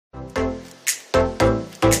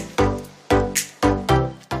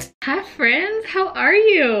Hi friends, how are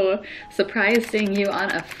you? Surprised seeing you on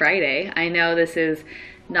a Friday. I know this is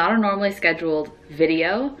not a normally scheduled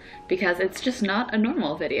video because it's just not a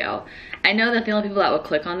normal video. I know that the only people that will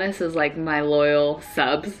click on this is like my loyal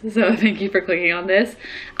subs, so thank you for clicking on this.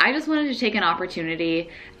 I just wanted to take an opportunity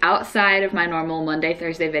outside of my normal Monday,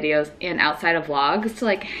 Thursday videos and outside of vlogs to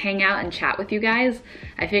like hang out and chat with you guys.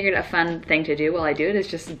 I figured a fun thing to do while I do it is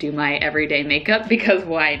just do my everyday makeup because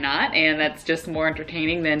why not? And that's just more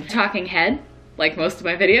entertaining than talking head like most of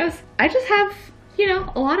my videos. I just have, you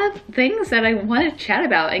know, a lot of things that I want to chat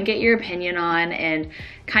about and get your opinion on, and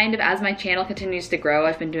kind of as my channel continues to grow,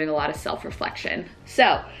 I've been doing a lot of self-reflection.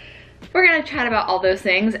 So we're gonna chat about all those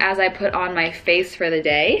things as I put on my face for the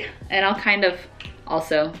day, and I'll kind of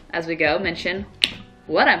also, as we go, mention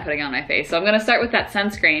what I'm putting on my face. So I'm gonna start with that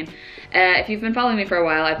sunscreen. If you've been following me for a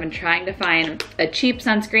while, I've been trying to find a cheap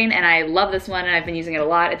sunscreen, and I love this one and I've been using it a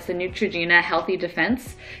lot. It's the Neutrogena Healthy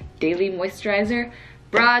Defense Daily Moisturizer.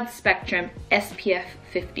 Broad spectrum SPF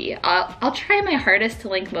 50. I'll try my hardest to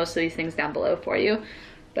link most of these things down below for you,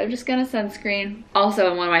 but I'm just gonna sunscreen.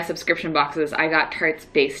 Also in one of my subscription boxes, I got Tarte's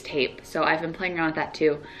base tape, so I've been playing around with that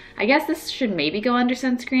too. I guess this should maybe go under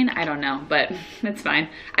sunscreen, I don't know, but it's fine.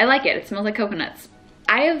 I like it, it smells like coconuts.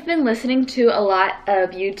 I have been listening to a lot of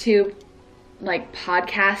YouTube, like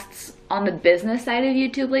podcasts on the business side of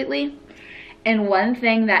YouTube lately, and one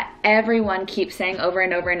thing that everyone keeps saying over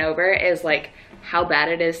and over and over is like, how bad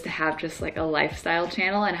it is to have just like a lifestyle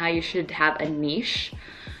channel and how you should have a niche,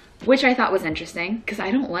 which I thought was interesting because I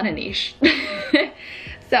don't want a niche.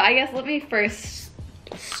 So I guess let me first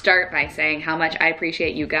start by saying how much I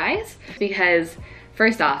appreciate you guys, because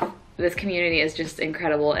first off, this community is just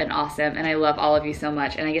incredible and awesome, and I love all of you so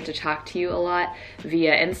much, and I get to talk to you a lot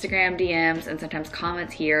via Instagram DMs and sometimes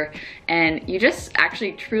comments here, and you just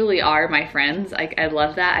actually truly are my friends. Like, I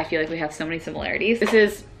love that. I feel like we have so many similarities. This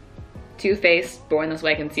is Too Faced Born This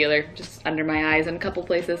Way concealer just under my eyes in a couple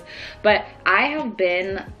places, but I have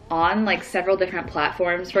been on like several different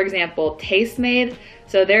platforms. For example, TASTEMADE,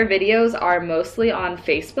 so their videos are mostly on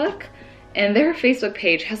Facebook, and their Facebook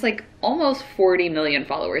page has like almost 40 million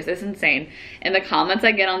followers. It's insane, and the comments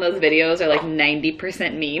I get on those videos are like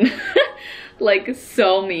 90% mean. Like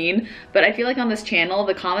so mean. But I feel like on this channel,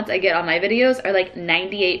 the comments I get on my videos are like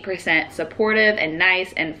 98% supportive and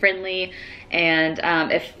nice and friendly, and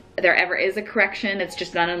if there ever is a correction, it's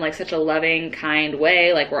just done in like such a loving, kind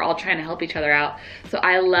way. Like, we're all trying to help each other out. So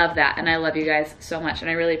I love that, and I love you guys so much,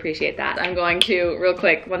 and I really appreciate that. I'm going to, real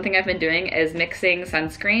quick, one thing I've been doing is mixing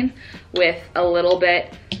sunscreen with a little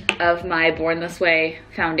bit of my Born This Way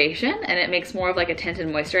foundation, and it makes more of like a tinted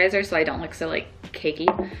moisturizer so I don't look so like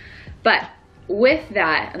cakey. But with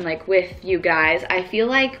that, and like with you guys, I feel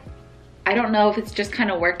like, I don't know if it's just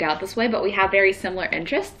kind of worked out this way, but we have very similar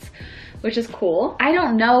interests, which is cool. I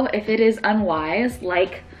don't know if it is unwise,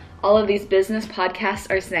 like all of these business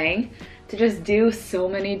podcasts are saying, to just do so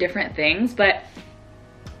many different things, but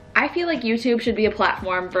I feel like YouTube should be a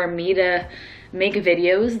platform for me to make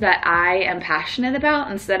videos that I am passionate about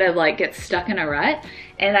instead of like get stuck in a rut.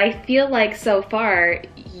 And I feel like so far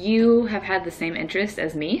you have had the same interest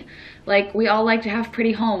as me. Like, we all like to have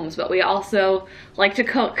pretty homes, but we also like to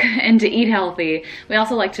cook and to eat healthy. We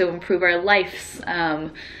also like to improve our lives,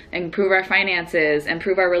 improve our finances,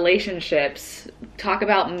 improve our relationships, talk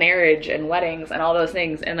about marriage and weddings and all those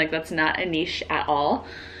things. And like, that's not a niche at all.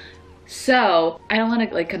 So I don't want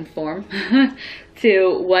to like conform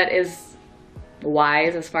to what is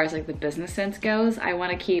wise as far as like the business sense goes. I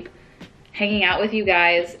want to keep hanging out with you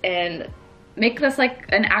guys and make this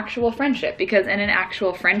like an actual friendship, because in an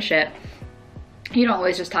actual friendship, you don't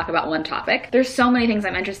always just talk about one topic. There's so many things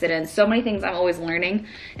I'm interested in, so many things I'm always learning,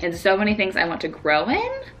 and so many things I want to grow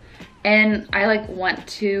in. And I like want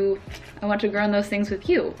to grow in those things with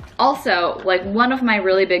you. Also, like, one of my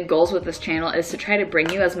really big goals with this channel is to try to bring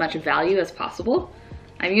you as much value as possible.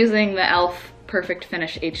 I'm using the e.l.f. Perfect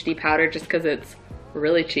Finish HD powder just because it's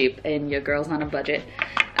really cheap and your girl's on a budget.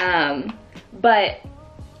 But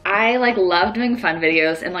I like love doing fun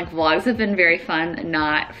videos, and like vlogs have been very fun,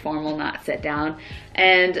 not formal, not sit down.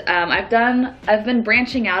 And I've been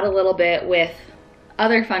branching out a little bit with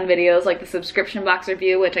other fun videos like the subscription box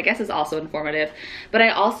review, which I guess is also informative, but I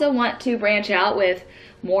also want to branch out with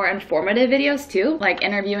more informative videos too, like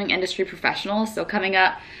interviewing industry professionals. So coming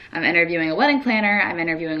up, I'm interviewing a wedding planner, I'm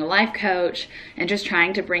interviewing a life coach, and just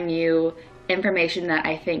trying to bring you information that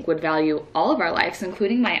I think would value all of our lives,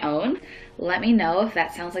 including my own. Let me know if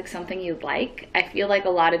that sounds like something you'd like. I feel like a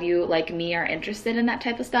lot of you, like me, are interested in that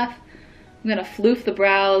type of stuff. I'm gonna floof the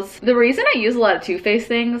brows. The reason I use a lot of Too Faced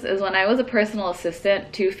things is when I was a personal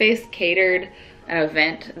assistant, Too Faced catered an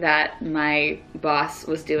event that my boss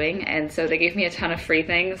was doing, and so they gave me a ton of free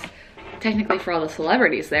things, technically for all the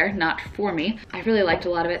celebrities there, not for me. I really liked a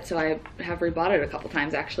lot of it, so I have rebought it a couple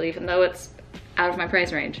times actually, even though it's out of my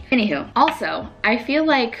price range. Anywho, also, I feel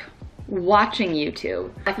like watching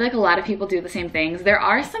YouTube, I feel like a lot of people do the same things. There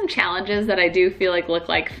are some challenges that I do feel like look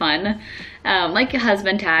like fun, like a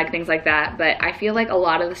husband tag, things like that, but I feel like a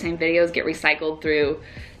lot of the same videos get recycled through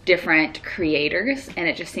different creators and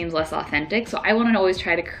it just seems less authentic. So I want to always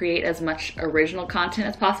try to create as much original content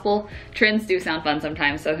as possible. Trends do sound fun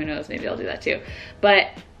sometimes, so who knows, maybe I'll do that too. But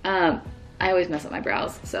I always mess up my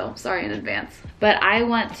brows, so sorry in advance. But I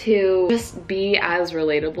want to just be as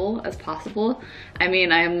relatable as possible. I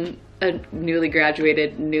mean, I'm a newly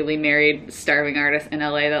graduated, newly married, starving artist in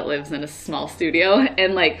LA that lives in a small studio,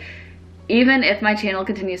 and like, even if my channel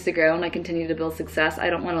continues to grow and I continue to build success, I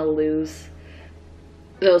don't want to lose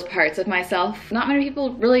those parts of myself. Not many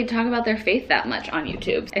people really talk about their faith that much on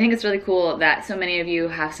YouTube. I think it's really cool that so many of you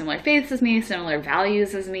have similar faiths as me, similar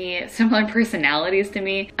values as me, similar personalities to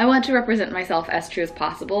me. I want to represent myself as true as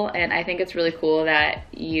possible, and I think it's really cool that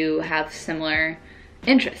you have similar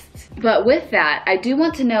interests. But with that, I do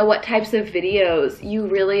want to know what types of videos you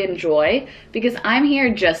really enjoy, because I'm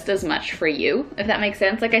here just as much for you, if that makes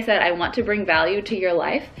sense. Like I said, I want to bring value to your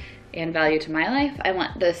life and value to my life. I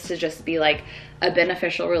want this to just be like a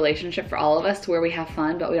beneficial relationship for all of us, to where we have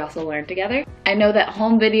fun but we also learn together. I know that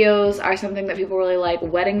home videos are something that people really like,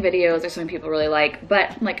 wedding videos are something people really like,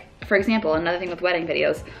 but like, for example, another thing with wedding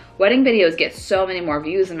videos get so many more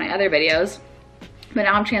views than my other videos, but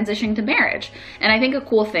now I'm transitioning to marriage. And I think a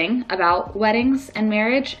cool thing about weddings and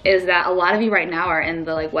marriage is that a lot of you right now are in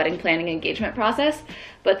the like wedding planning engagement process,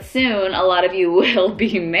 but soon a lot of you will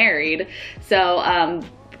be married. So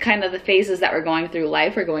kind of the phases that we're going through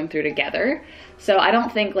life are going through together. So I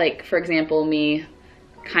don't think, like, for example, me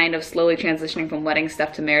kind of slowly transitioning from wedding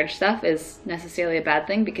stuff to marriage stuff is necessarily a bad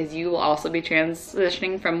thing, because you will also be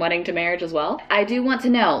transitioning from wedding to marriage as well. I do want to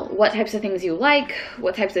know what types of things you like,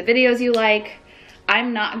 what types of videos you like.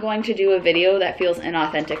 I'm not going to do a video that feels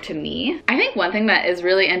inauthentic to me. I think one thing that is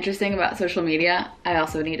really interesting about social media, I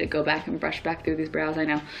also need to go back and brush back through these brows, I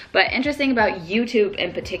know, but interesting about YouTube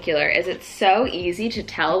in particular is it's so easy to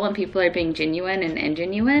tell when people are being genuine and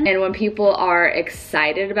ingenuine, and when people are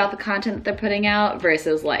excited about the content that they're putting out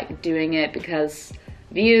versus like doing it because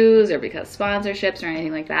views or because sponsorships or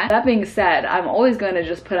anything like that. That being said, I'm always going to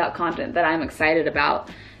just put out content that I'm excited about,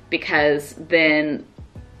 because then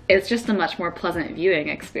it's just a much more pleasant viewing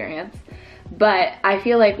experience. But I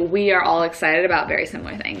feel like we are all excited about very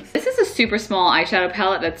similar things. This is a super small eyeshadow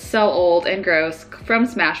palette that's so old and gross, from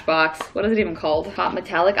Smashbox. What is it even called? Hot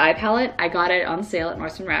Metallic Eye Palette. I got it on sale at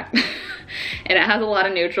Nordstrom Rack. And it has a lot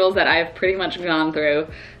of neutrals that I've pretty much gone through,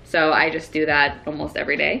 so I just do that almost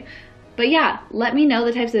every day. But yeah, let me know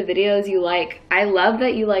the types of videos you like. I love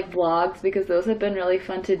that you like vlogs, because those have been really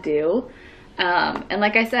fun to do. And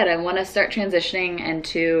like I said, I want to start transitioning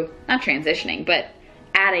into, not transitioning, but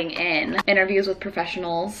adding in interviews with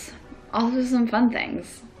professionals, also some fun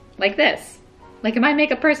things like this. Like, am I a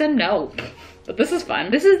makeup person? No, but this is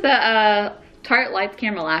fun. This is the Tarte Lights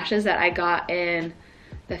Camera Lashes that I got in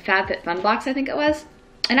the FabFitFun box, I think it was.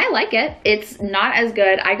 And I like it. It's not as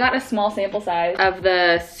good. I got a small sample size of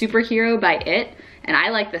the Superhero by It, and I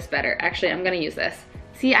like this better. Actually, I'm gonna use this.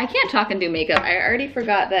 See, I can't talk and do makeup. I already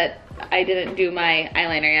forgot that I didn't do my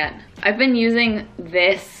eyeliner yet. I've been using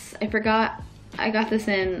this. I forgot I got this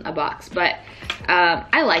in a box, but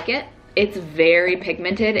I like it. It's very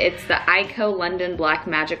pigmented. It's the Ico London Black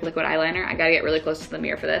Magic Liquid Eyeliner. I gotta get really close to the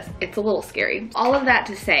mirror for this. It's a little scary. All of that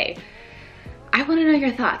to say, I want to know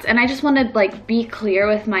your thoughts, and I just want to like be clear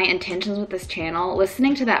with my intentions with this channel.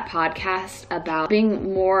 Listening to that podcast about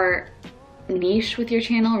being more niche with your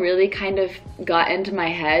channel really kind of got into my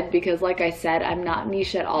head, because like I said, I'm not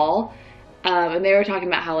niche at all. And they were talking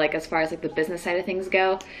about how, like, as far as like the business side of things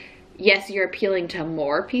go, yes, you're appealing to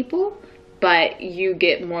more people, but you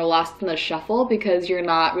get more lost in the shuffle because you're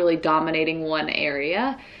not really dominating one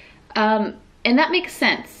area. And that makes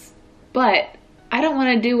sense, but I don't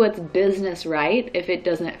want to do what's business right if it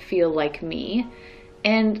doesn't feel like me.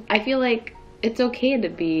 And I feel like it's okay to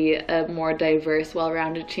be a more diverse,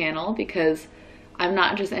 well-rounded channel, because I'm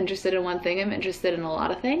not just interested in one thing, I'm interested in a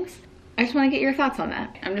lot of things. I just want to get your thoughts on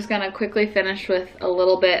that. I'm just gonna quickly finish with a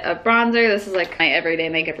little bit of bronzer. This is like my everyday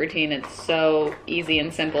makeup routine. It's so easy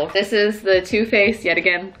and simple. This is the Too Faced, yet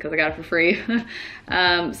again, because I got it for free,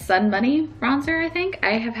 Sun Bunny bronzer, I think.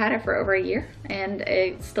 I have had it for over a year, and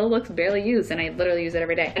it still looks barely used, and I literally use it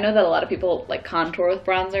every day. I know that a lot of people like contour with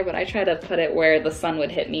bronzer, but I try to put it where the sun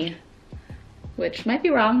would hit me, which might be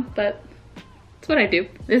wrong, but That's what I do.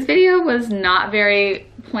 This video was not very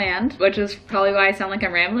planned, which is probably why I sound like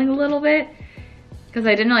I'm rambling a little bit, because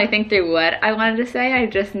I didn't really think through what I wanted to say. I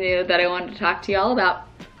just knew that I wanted to talk to y'all about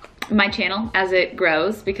my channel as it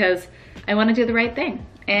grows, because I want to do the right thing.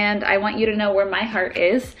 And I want you to know where my heart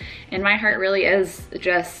is. And my heart really is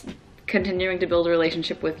just continuing to build a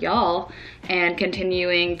relationship with y'all and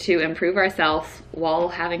continuing to improve ourselves while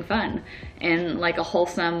having fun in like a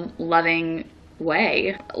wholesome, loving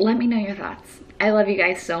way. Let me know your thoughts. I love you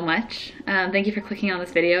guys so much. Thank you for clicking on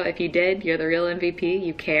this video. If you did, you're the real MVP.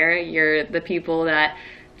 You care. You're the people that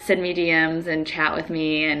send me DMs and chat with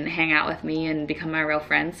me and hang out with me and become my real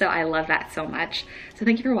friends. So I love that so much. So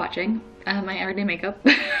thank you for watching my everyday makeup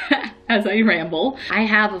as I ramble. I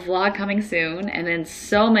have a vlog coming soon and then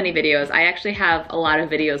so many videos. I actually have a lot of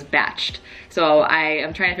videos batched. So I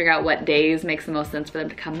am trying to figure out what days makes the most sense for them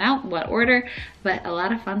to come out, what order, but a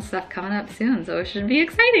lot of fun stuff coming up soon. So it should be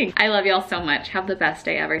exciting. I love y'all so much. Have the best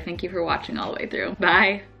day ever. Thank you for watching all the way through.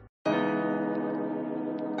 Bye.